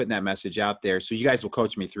 I'm putting that message out there. So you guys will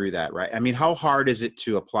coach me through that, right? I mean, how hard is it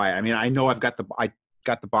to apply? I mean, I know I got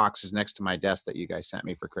the boxes next to my desk that you guys sent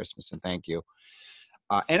me for Christmas, and thank you.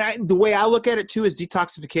 And the way I look at it too is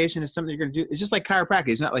detoxification is something you're going to do. It's just like chiropractic.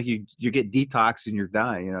 It's not like you get detox and you're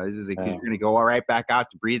done. It's just like you're going to go all right back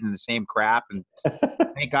out to breathe in the same crap. And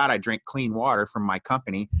thank God I drink clean water from my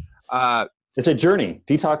company. It's a journey.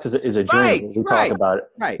 Detox is a journey. We talk about it.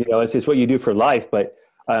 Right. It's just what you do for life. But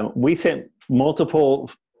we sent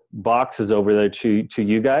multiple boxes over there to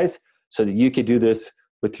you guys so that you could do this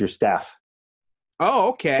with your staff. Oh,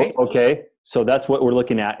 okay. Okay. So that's what we're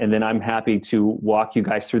looking at. And then I'm happy to walk you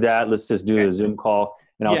guys through that. Let's just do a Zoom call,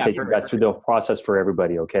 and I'll take you guys through the process for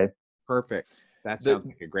everybody. Okay. Perfect. That sounds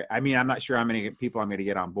like a great, I mean, I'm not sure how many people I'm going to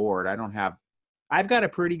get on board. I've got a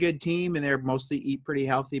pretty good team, and they're mostly eat pretty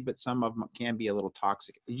healthy, but some of them can be a little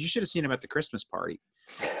toxic. You should have seen them at the Christmas party.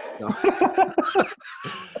 So.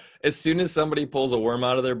 As soon as somebody pulls a worm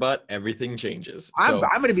out of their butt, everything changes. So,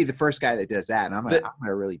 I'm going to be the first guy that does that, and I'm going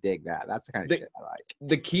to really dig that. That's the kind of shit I like.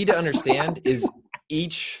 The key to understand is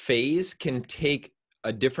each phase can take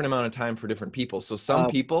a different amount of time for different people. So some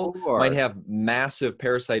people might have massive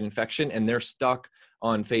parasite infection, and they're stuck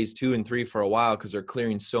on phase 2 and 3 for a while because they're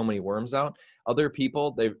clearing so many worms out. Other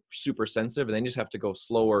people, they're super sensitive, and they just have to go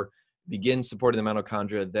slower, begin supporting the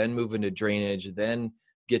mitochondria, then move into drainage, then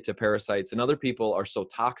get to parasites, and other people are so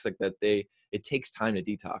toxic that it takes time to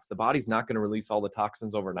detox. The body's not going to release all the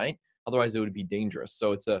toxins overnight, otherwise it would be dangerous.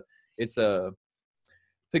 So it's a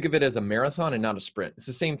think of it as a marathon and not a sprint. It's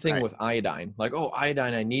the same thing with iodine. Like, oh,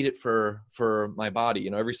 iodine, I need it for my body.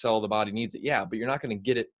 Every cell of the body needs it. Yeah, but you're not going to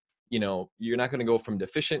get it. You're not going to go from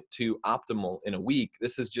deficient to optimal in a week.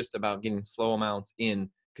 This is just about getting slow amounts in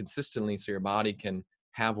consistently so your body can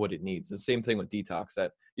have what it needs. The same thing with detox,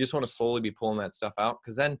 that you just want to slowly be pulling that stuff out,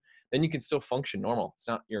 because then you can still function normal.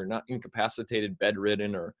 You're not incapacitated,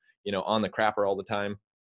 bedridden, or on the crapper all the time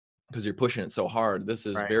because you're pushing it so hard. This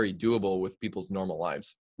is very doable with people's normal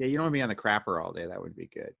lives. Yeah, you don't want to be on the crapper all day. That would be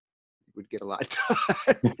good. You would get a lot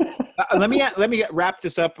done. Let me wrap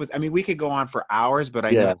this up with. I mean, we could go on for hours, but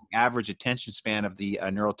I know the average attention span of the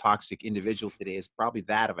neurotoxic individual today is probably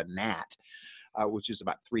that of a gnat, which is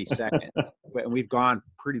about 3 seconds. And we've gone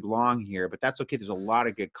pretty long here, but that's okay. There's a lot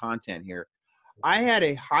of good content here. I had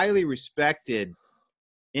a highly respected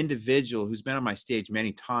individual who's been on my stage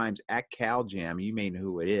many times at CalJam. You may know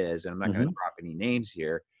who it is, and I'm not going to drop any names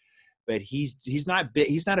here. But he's not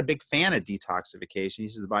a big fan of detoxification. He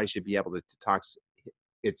says the body should be able to detox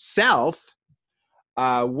itself.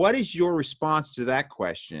 What is your response to that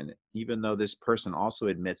question? Even though this person also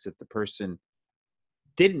admits that the person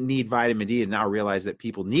didn't need vitamin D and now realize that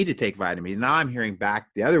people need to take vitamin D. Now I'm hearing back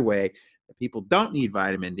the other way that people don't need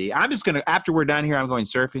vitamin D. I'm just going to, after we're done here, I'm going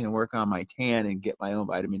surfing and work on my tan and get my own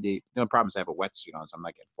vitamin D. The only problem is I have a wetsuit on, so I'm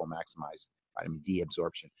not getting full maximized vitamin D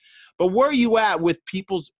absorption. But where are you at with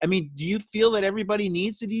people's, I mean, do you feel that everybody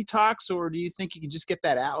needs to detox, or do you think you can just get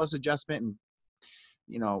that Atlas adjustment and,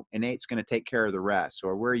 innate's going to take care of the rest?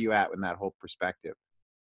 Or where are you at in that whole perspective?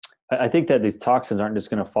 I think that these toxins aren't just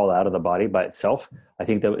going to fall out of the body by itself. I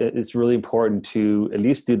think that it's really important to at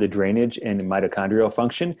least do the drainage and mitochondrial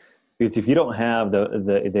function, because if you don't have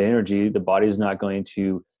the energy, the body is not going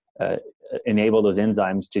to enable those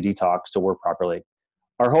enzymes to detox to work properly.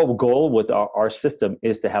 Our whole goal with our system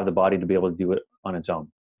is to have the body to be able to do it on its own,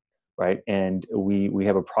 right? And we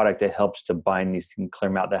have a product that helps to bind these and clear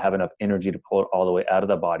them out, that have enough energy to pull it all the way out of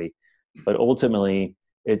the body. But ultimately,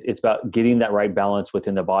 it's about getting that right balance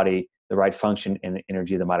within the body, the right function and the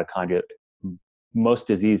energy of the mitochondria. Most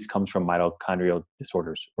disease comes from mitochondrial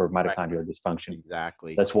disorders or mitochondrial dysfunction.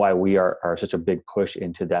 Exactly. That's why we are such a big push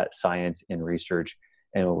into that science and research,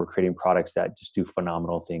 and we're creating products that just do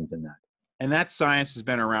phenomenal things in that. And that science has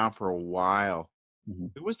been around for a while.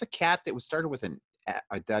 It was the cat that was started with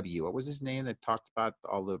a W. What was his name that talked about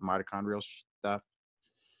all the mitochondrial stuff?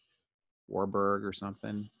 Warburg or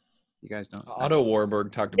something? You guys don't? Otto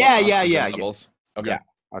Warburg talked about levels. Okay. Yeah.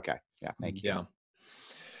 Okay. Yeah. Thank you.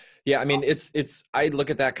 Yeah. I mean, it's. I look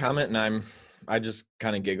at that comment and I just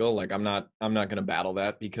kind of giggle. Like I'm not going to battle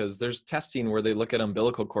that, because there's testing where they look at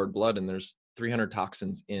umbilical cord blood and there's 300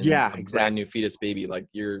 toxins in a brand new fetus baby. Like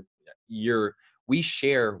we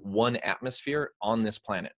share one atmosphere on this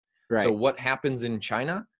planet. Right. So what happens in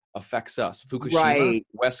China affects us. Fukushima,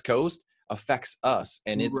 West Coast affects us,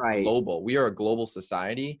 and it's global. We are a global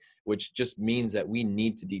society, which just means that we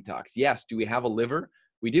need to detox. Yes. Do we have a liver?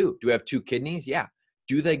 We do. Do we have 2 kidneys? Yeah.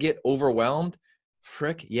 Do they get overwhelmed?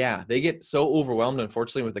 Frick, yeah. They get so overwhelmed,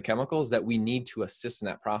 unfortunately, with the chemicals that we need to assist in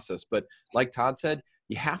that process. But like Todd said,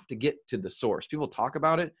 you have to get to the source. People talk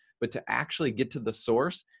about it, but to actually get to the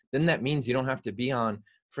source, then that means you don't have to be on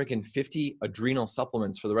freaking 50 adrenal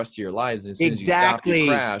supplements for the rest of your lives. And as soon as you stop, you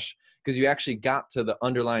crash, because you actually got to the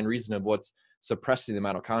underlying reason of what's suppressing the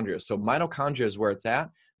mitochondria. So mitochondria is where it's at.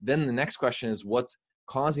 Then the next question is what's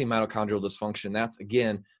causing mitochondrial dysfunction? That's,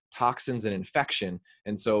 again, toxins and infection.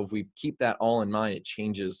 And so if we keep that all in mind, it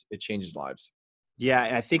changes lives.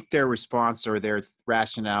 Yeah, I think their response or their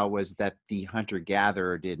rationale was that the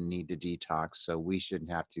hunter-gatherer didn't need to detox, so we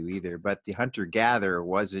shouldn't have to either. But the hunter-gatherer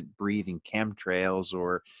wasn't breathing chemtrails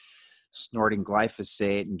or snorting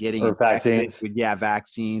glyphosate and getting vaccines.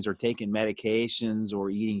 Vaccines, or taking medications,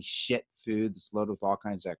 or eating shit food that's loaded with all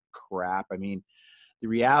kinds of crap. I mean, the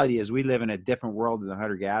reality is we live in a different world than the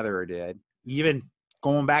hunter-gatherer did. Even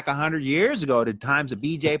going back 100 years ago to times of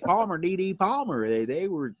B.J. Palmer, D.D. Palmer, they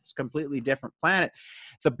were a completely different planet.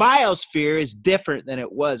 The biosphere is different than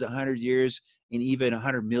it was 100 years and even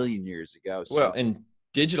 100 million years ago. So. Well, and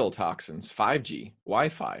digital toxins, 5G,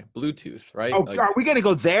 Wi-Fi, Bluetooth, right? Oh, are we going to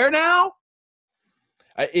go there now?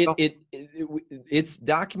 It's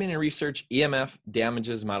documented research. EMF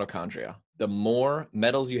damages mitochondria. The more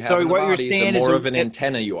metals you have in the body, the more of an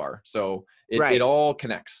antenna you are. So it all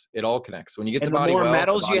connects. It all connects. When you get the body well, the more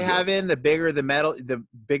metals you have in, the bigger the metal, the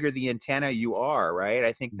bigger the antenna you are, right?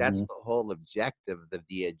 I think that's the whole objective of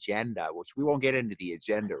the agenda, which we won't get into the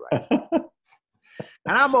agenda right now.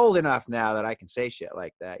 And I'm old enough now that I can say shit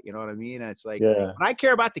like that. You know what I mean? And it's like, Yeah. when I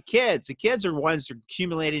care about the kids are ones that are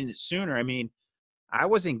accumulating it sooner. I mean, I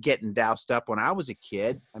wasn't getting doused up when I was a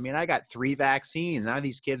kid. I mean, I got 3 vaccines. Now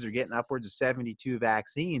these kids are getting upwards of 72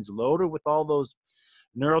 vaccines loaded with all those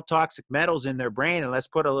neurotoxic metals in their brain. And let's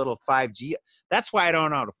put a little 5G. That's why I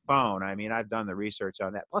don't own a phone. I mean, I've done the research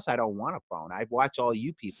on that. Plus, I don't want a phone. I watch all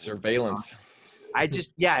you people. Surveillance. I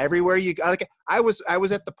just, everywhere you go. Like, I was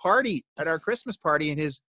at the party, at our Christmas party, and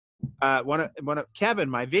his one of Kevin,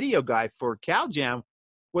 my video guy for CalJam,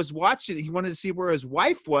 was watching. He wanted to see where his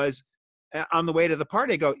wife was on the way to the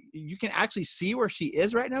party. I go, you can actually see where she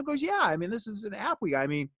is right now? He goes, yeah. I mean, this is an app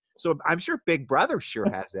so I'm sure Big Brother sure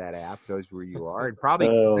has that app, knows where you are. And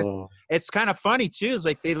probably it's kind of funny too. It's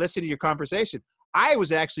like they listen to your conversation. I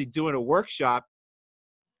was actually doing a workshop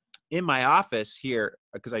in my office here,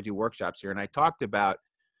 because I do workshops here. And I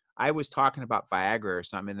was talking about Viagra or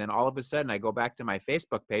something. And then all of a sudden I go back to my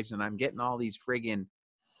Facebook page and I'm getting all these friggin'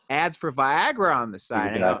 ads for Viagra on the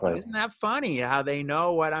side. Exactly. I go, isn't that funny how they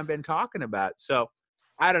know what I've been talking about? So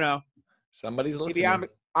I don't know. Somebody's listening. Maybe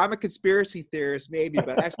I'm a conspiracy theorist, maybe,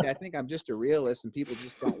 but actually I think I'm just a realist and people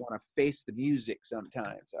just don't want to face the music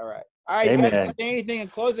sometimes. All right. You guys want to say anything in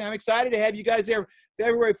closing? I'm excited to have you guys there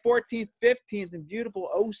February 14th, 15th in beautiful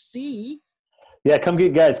OC. Yeah, come to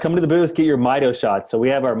the booth, get your Mito shots. So we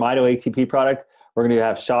have our Mito ATP product. We're going to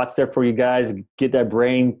have shots there for you guys, get that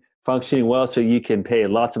brain functioning well so you can pay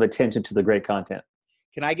lots of attention to the great content.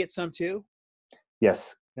 Can I get some too?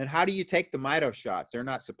 Yes. And how do you take the Mito shots? They're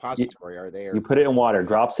not suppository, are they? You put it in water,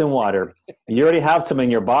 drops in water. You already have some in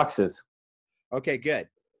your boxes. Okay, good.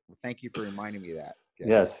 Well, thank you for reminding me of that. Good.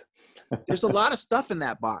 Yes. There's a lot of stuff in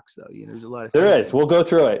that box, though. There's a lot of. There is. We'll go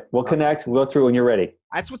through it. We'll connect. We'll go through when you're ready.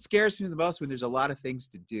 That's what scares me the most, when there's a lot of things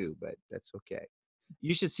to do, but that's okay.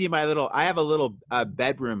 You should see I have a little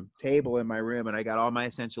bedroom table in my room, and I got all my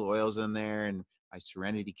essential oils in there, and my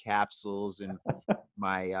Serenity capsules, and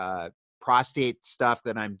my prostate stuff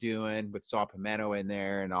that I'm doing with saw pimento in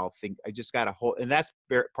there, and I just got a whole, and that's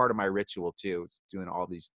part of my ritual too, doing all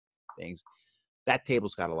these things. That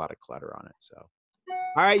table's got a lot of clutter on it. So,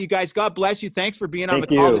 all right, you guys, God bless you. Thanks for being on the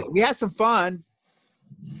call. We had some fun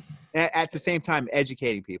at the same time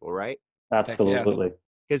educating people, right? Absolutely.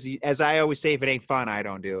 Because as I always say, if it ain't fun, I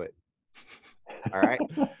don't do it. All right.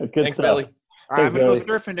 Thanks, Billy. All right, I'm going to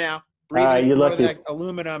go surfing now. Breathe in that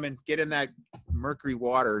aluminum and get in that mercury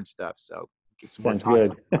water and stuff. So get some Sounds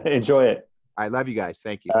good. Enjoy it. I love you guys.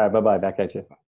 Thank you. All right. Bye-bye. Back at you.